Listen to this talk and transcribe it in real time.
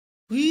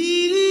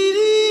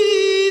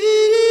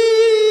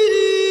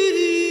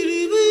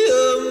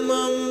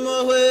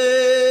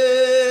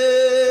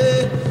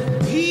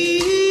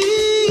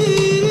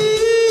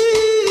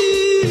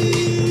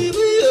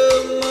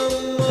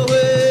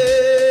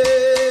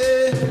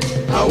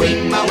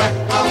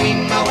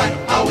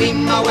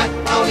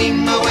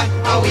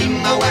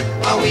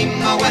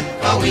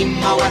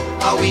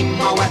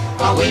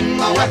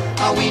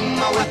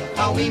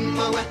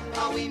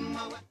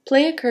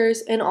Play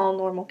occurs in all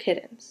normal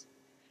kittens.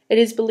 It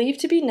is believed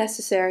to be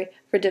necessary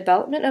for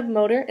development of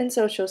motor and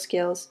social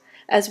skills,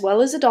 as well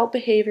as adult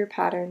behavior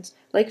patterns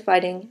like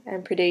fighting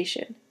and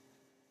predation.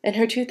 In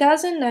her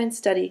 2009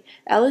 study,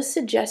 Ellis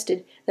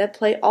suggested that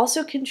play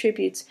also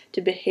contributes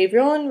to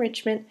behavioral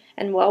enrichment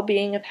and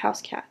well-being of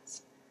house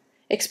cats.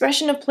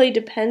 Expression of play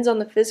depends on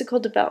the physical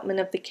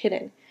development of the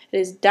kitten. It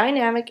is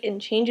dynamic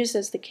and changes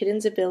as the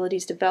kitten's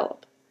abilities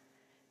develop.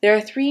 There are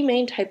three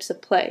main types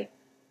of play: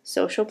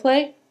 social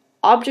play,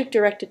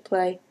 object-directed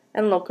play,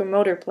 and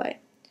locomotor play.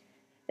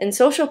 In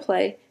social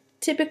play,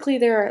 typically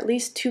there are at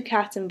least 2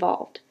 cats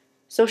involved.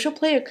 Social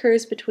play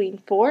occurs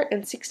between 4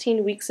 and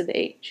 16 weeks of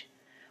age.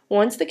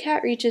 Once the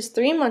cat reaches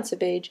 3 months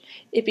of age,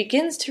 it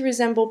begins to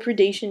resemble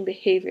predation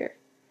behavior.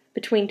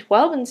 Between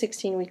 12 and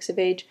 16 weeks of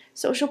age,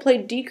 social play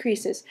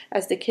decreases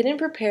as the kitten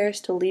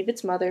prepares to leave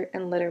its mother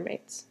and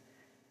littermates.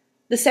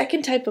 The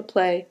second type of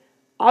play,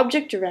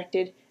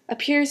 object-directed,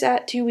 appears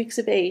at 2 weeks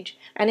of age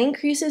and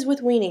increases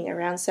with weaning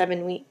around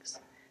 7 weeks.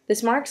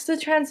 This marks the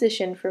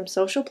transition from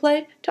social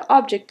play to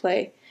object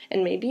play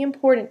and may be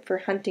important for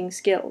hunting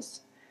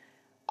skills.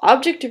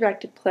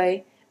 Object-directed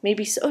play may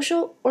be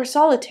social or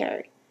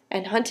solitary,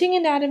 and hunting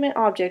inanimate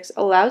objects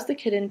allows the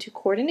kitten to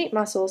coordinate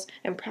muscles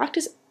and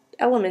practice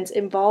elements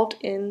involved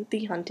in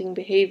the hunting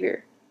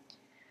behavior.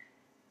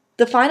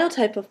 The final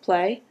type of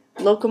play,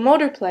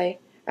 locomotor play,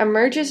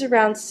 emerges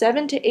around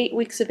 7 to 8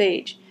 weeks of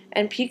age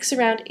and peaks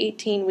around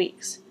 18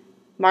 weeks.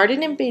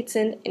 Martin and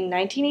Bateson in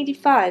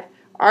 1985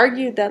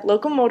 argued that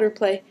locomotor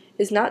play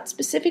is not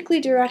specifically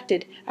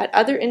directed at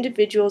other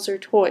individuals or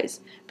toys,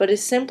 but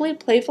is simply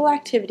playful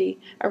activity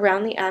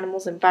around the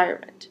animal's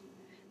environment.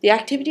 The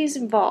activities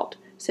involved,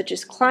 such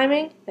as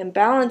climbing and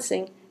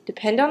balancing,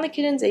 depend on the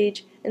kitten's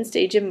age and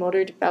stage of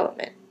motor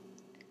development.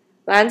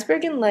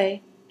 Landsberg and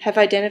Lay have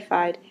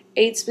identified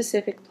 8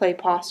 specific play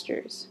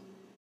postures.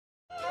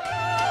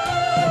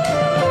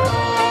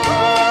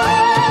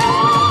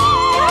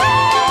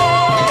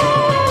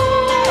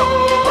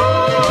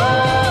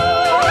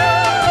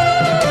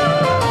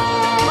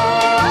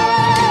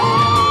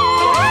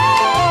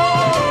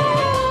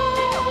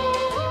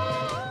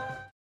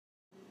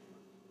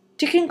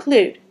 To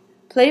conclude,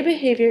 play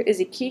behavior is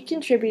a key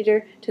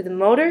contributor to the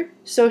motor,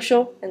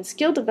 social, and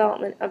skill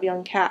development of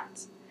young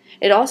cats.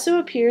 It also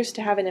appears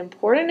to have an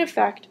important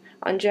effect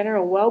on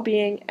general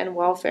well-being and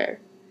welfare.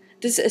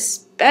 This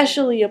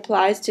especially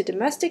applies to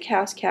domestic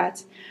house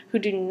cats who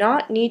do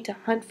not need to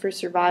hunt for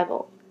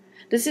survival.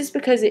 This is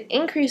because it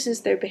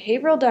increases their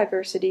behavioral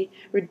diversity,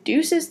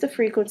 reduces the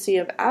frequency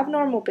of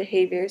abnormal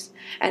behaviors,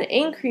 and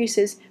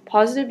increases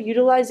positive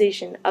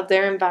utilization of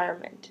their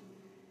environment.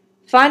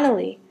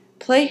 Finally,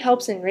 play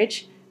helps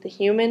enrich the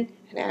human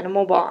and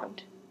animal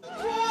bond.